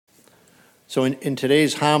So in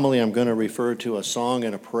today's homily, I'm going to refer to a song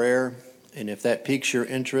and a prayer. And if that piques your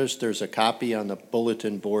interest, there's a copy on the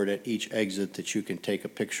bulletin board at each exit that you can take a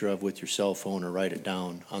picture of with your cell phone or write it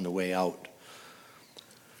down on the way out.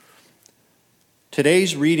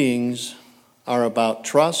 Today's readings are about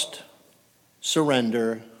trust,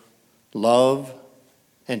 surrender, love,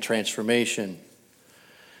 and transformation.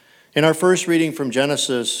 In our first reading from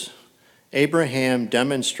Genesis, Abraham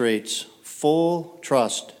demonstrates full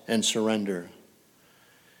trust and surrender.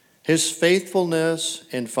 His faithfulness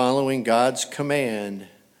in following God's command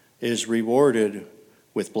is rewarded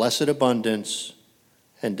with blessed abundance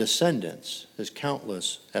and descendants as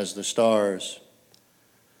countless as the stars.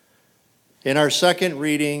 In our second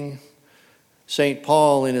reading, St.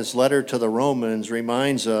 Paul, in his letter to the Romans,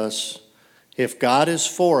 reminds us, if God is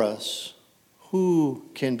for us, who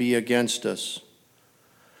can be against us?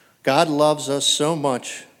 God loves us so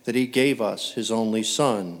much that he gave us his only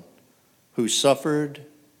Son, who suffered,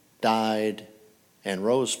 died, and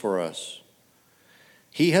rose for us.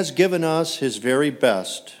 He has given us his very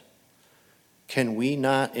best. Can we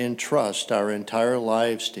not entrust our entire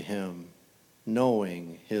lives to him,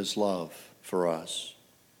 knowing his love for us?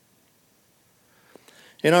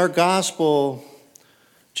 In our gospel,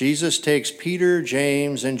 Jesus takes Peter,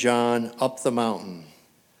 James, and John up the mountain.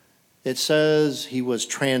 It says he was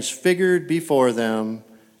transfigured before them,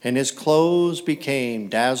 and his clothes became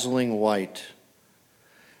dazzling white.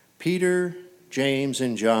 Peter, James,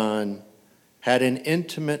 and John had an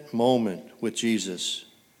intimate moment with Jesus,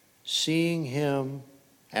 seeing him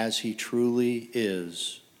as he truly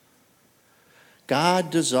is. God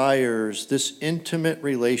desires this intimate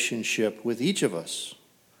relationship with each of us.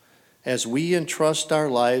 As we entrust our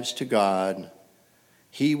lives to God,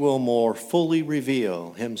 he will more fully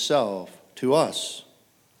reveal himself to us.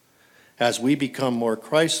 As we become more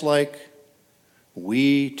Christ-like,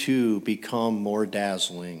 we too become more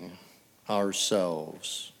dazzling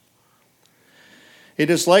ourselves.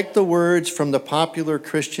 It is like the words from the popular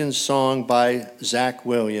Christian song by Zach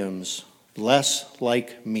Williams, "Less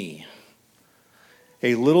like me."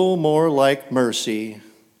 A little more like mercy,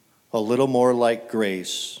 a little more like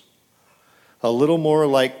grace, a little more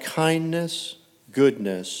like kindness,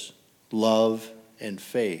 goodness, love, and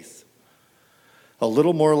faith. A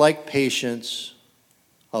little more like patience,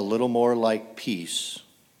 a little more like peace,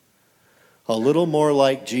 a little more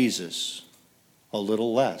like Jesus, a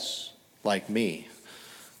little less like me.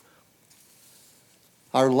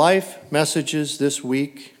 Our life messages this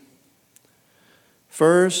week.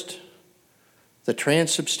 First, the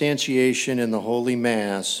transubstantiation in the Holy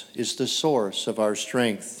Mass is the source of our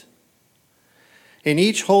strength. In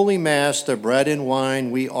each Holy Mass, the bread and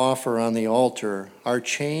wine we offer on the altar are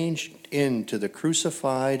changed into the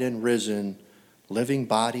crucified and risen living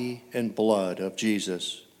body and blood of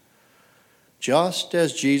Jesus. Just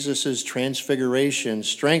as Jesus' transfiguration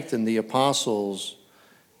strengthened the apostles,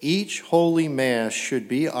 each Holy Mass should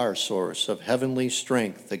be our source of heavenly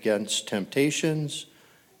strength against temptations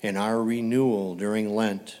and our renewal during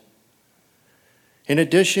Lent. In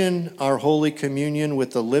addition, our Holy Communion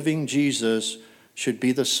with the living Jesus should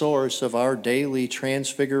be the source of our daily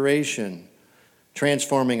transfiguration,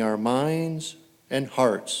 transforming our minds and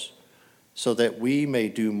hearts so that we may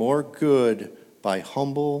do more good by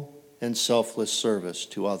humble and selfless service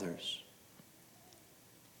to others.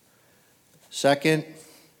 Second,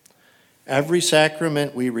 every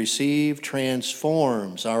sacrament we receive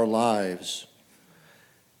transforms our lives.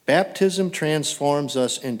 Baptism transforms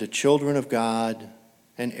us into children of God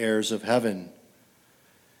and heirs of heaven.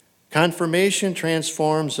 Confirmation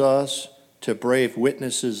transforms us to brave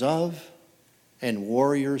witnesses of and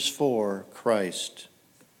warriors for Christ.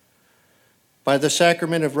 By the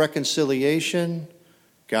sacrament of reconciliation,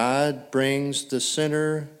 God brings the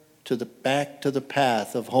sinner back to the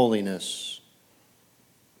path of holiness.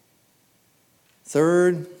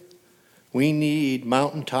 Third, we need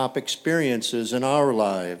mountaintop experiences in our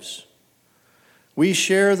lives. We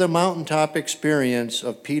share the mountaintop experience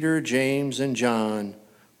of Peter, James, and John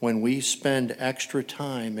when we spend extra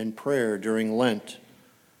time in prayer during Lent.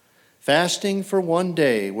 Fasting for one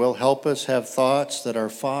day will help us have thoughts that are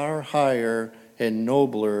far higher and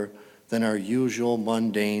nobler than our usual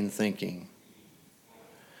mundane thinking.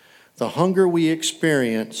 The hunger we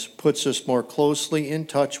experience puts us more closely in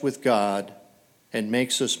touch with God and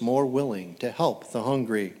makes us more willing to help the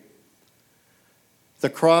hungry. The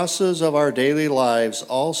crosses of our daily lives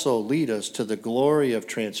also lead us to the glory of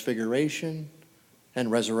transfiguration and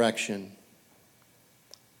resurrection.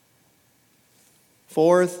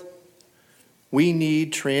 Fourth, we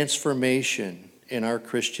need transformation in our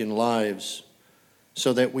Christian lives.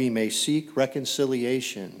 so that we may seek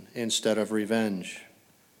reconciliation instead of revenge.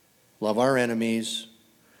 Love our enemies.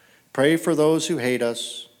 Pray for those who hate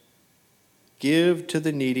us. Give to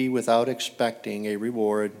the needy without expecting a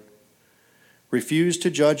reward. Refuse to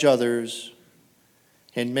judge others,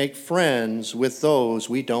 and make friends with those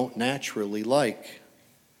we don't naturally like.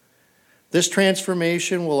 This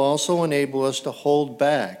transformation will also enable us to hold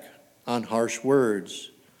back on harsh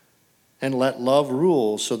words and let love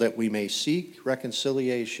rule so that we may seek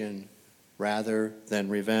reconciliation rather than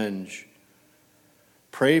revenge.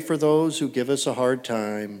 Pray for those who give us a hard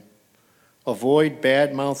time. Avoid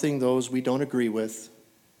bad-mouthing those we don't agree with.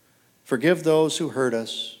 Forgive those who hurt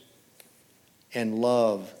us, and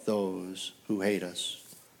love those who hate us.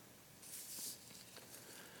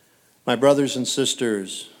 My brothers and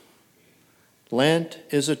sisters, Lent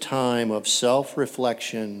is a time of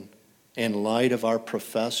self-reflection in light of our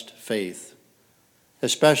professed faith,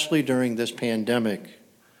 especially during this pandemic.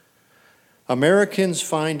 Americans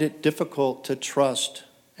find it difficult to trust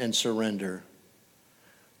and surrender.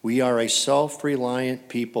 We are a self-reliant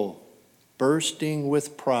people, bursting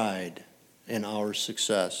with pride in our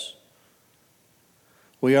success.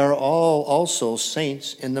 We are all also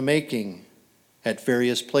saints in the making at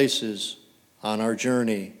various places on our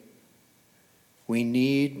journey. We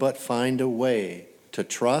need but find a way to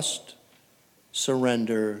trust,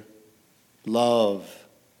 surrender, love,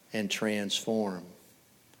 and transform.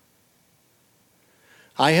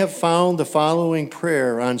 I have found the following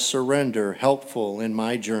prayer on surrender helpful in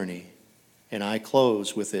my journey, and I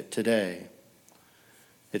close with it today.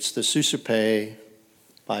 It's the Suscipe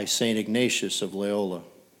by St. Ignatius of Loyola.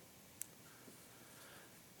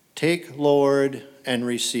 Take, Lord, and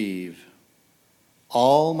receive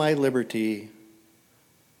all my liberty,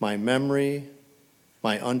 my memory,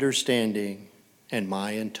 my understanding, and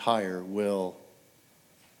my entire will.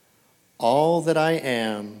 All that I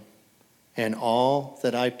am and all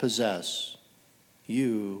that I possess,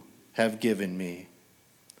 you have given me.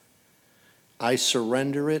 I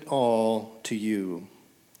surrender it all to you.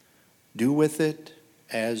 Do with it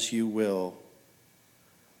as you will.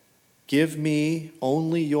 Give me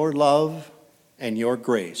only your love and your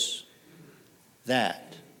grace.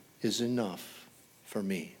 That is enough for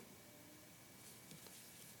me.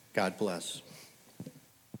 God bless.